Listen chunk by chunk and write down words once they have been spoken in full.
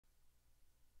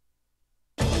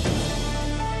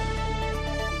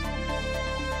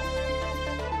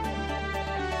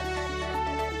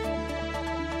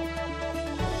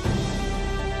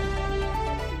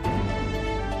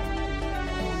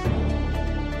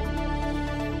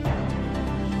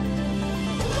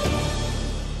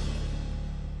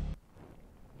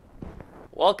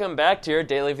Welcome back to your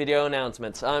daily video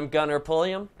announcements. I'm Gunnar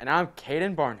Pulliam. And I'm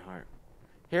Caden Barnhart.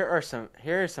 Here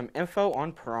is some info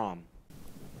on prom.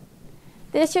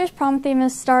 This year's prom theme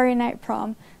is Starry Night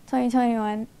Prom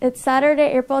 2021. It's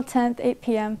Saturday, April 10th, 8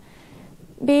 p.m.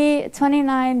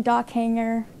 B29 Dock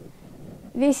Hangar.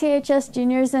 VCHS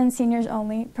juniors and seniors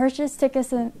only. Purchase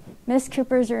tickets in Miss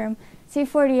Cooper's room,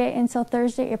 C48 until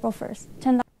Thursday, April 1st.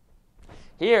 $10.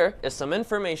 Here is some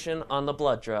information on the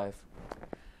blood drive.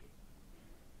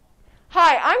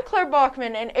 Hi, I'm Claire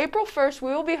Bachman, and April 1st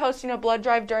we will be hosting a blood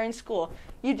drive during school.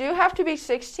 You do have to be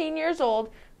 16 years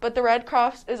old, but the Red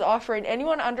Cross is offering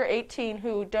anyone under 18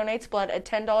 who donates blood a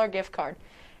 $10 gift card.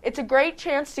 It's a great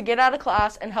chance to get out of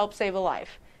class and help save a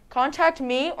life. Contact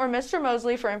me or Mr.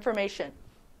 Mosley for information.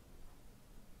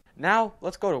 Now,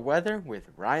 let's go to weather with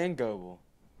Ryan Goebel.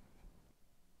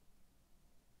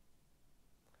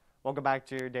 Welcome back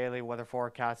to your daily weather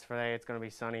forecast for today. It's going to be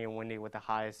sunny and windy with a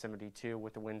high of 72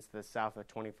 with the winds to the south of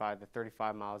 25 to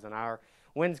 35 miles an hour.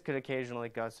 Winds could occasionally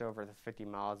gust over the 50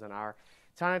 miles an hour.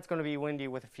 Tonight it's going to be windy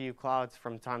with a few clouds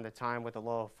from time to time with a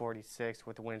low of 46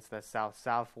 with the winds to the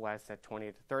south-southwest at 20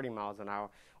 to 30 miles an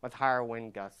hour with higher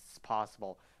wind gusts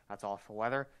possible. That's all for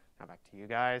weather. Now back to you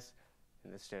guys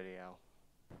in the studio.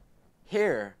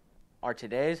 Here are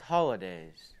today's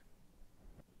holidays.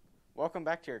 Welcome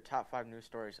back to your top 5 news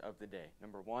stories of the day.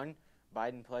 Number 1,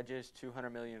 Biden pledges 200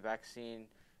 million vaccine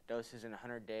doses in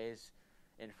 100 days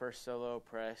in first solo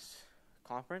press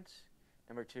conference.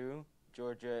 Number 2,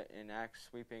 Georgia enacts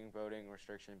sweeping voting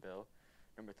restriction bill.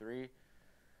 Number 3,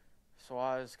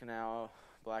 Suez Canal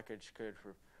blockage could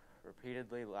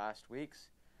repeatedly last weeks.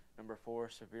 Number 4,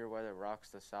 severe weather rocks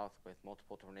the south with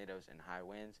multiple tornadoes and high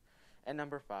winds. And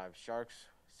number 5, sharks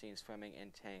seen swimming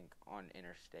in tank on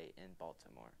interstate in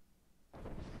Baltimore.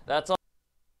 That's all.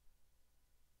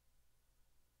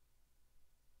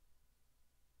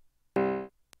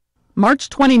 March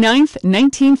 29,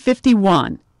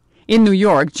 1951. In New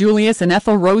York, Julius and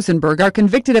Ethel Rosenberg are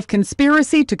convicted of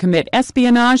conspiracy to commit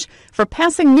espionage for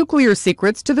passing nuclear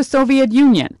secrets to the Soviet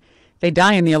Union. They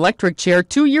die in the electric chair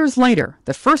 2 years later,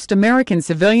 the first American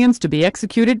civilians to be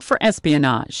executed for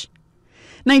espionage.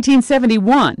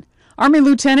 1971. Army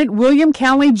Lieutenant William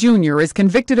Calley Jr. is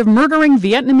convicted of murdering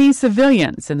Vietnamese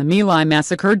civilians in the My Lai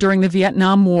massacre during the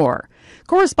Vietnam War.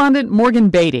 Correspondent Morgan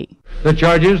Beatty. The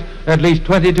charges, at least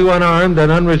 22 unarmed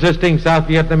and unresisting South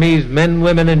Vietnamese men,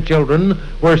 women, and children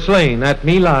were slain at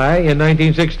My Lai in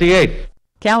 1968.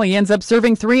 Calley ends up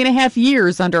serving 3.5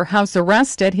 years under house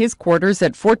arrest at his quarters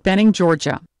at Fort Benning,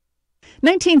 Georgia.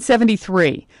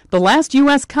 1973. The last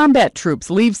U.S. combat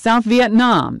troops leave South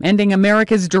Vietnam, ending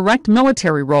America's direct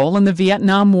military role in the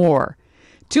Vietnam War.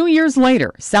 2 years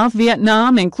later, South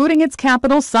Vietnam, including its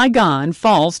capital, Saigon,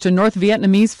 falls to North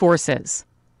Vietnamese forces.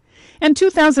 And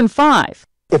 2005.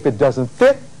 If it doesn't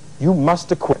fit, you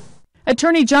must acquit.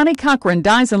 Attorney Johnny Cochran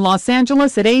dies in Los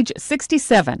Angeles at age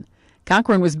 67.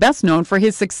 Cochran was best known for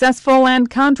his successful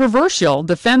and controversial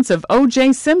defense of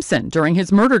O.J. Simpson during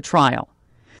his murder trial.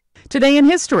 Today in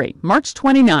history, March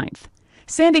 29th.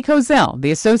 Sandy Kozel,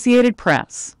 The Associated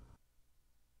Press.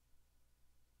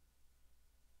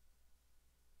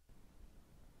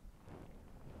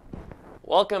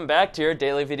 Welcome back to your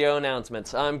daily video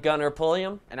announcements. I'm Gunnar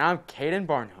Pulliam. And I'm Caden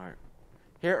Barnhart.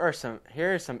 Here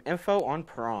is some info on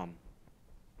prom.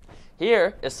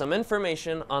 Here is some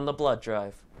information on the blood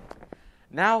drive.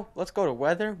 Now, let's go to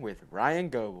weather with Ryan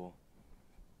Goebel.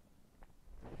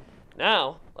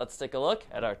 Now, let's take a look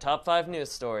at our top 5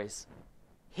 news stories.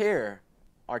 Here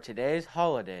are today's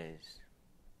holidays.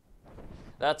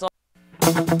 That's all.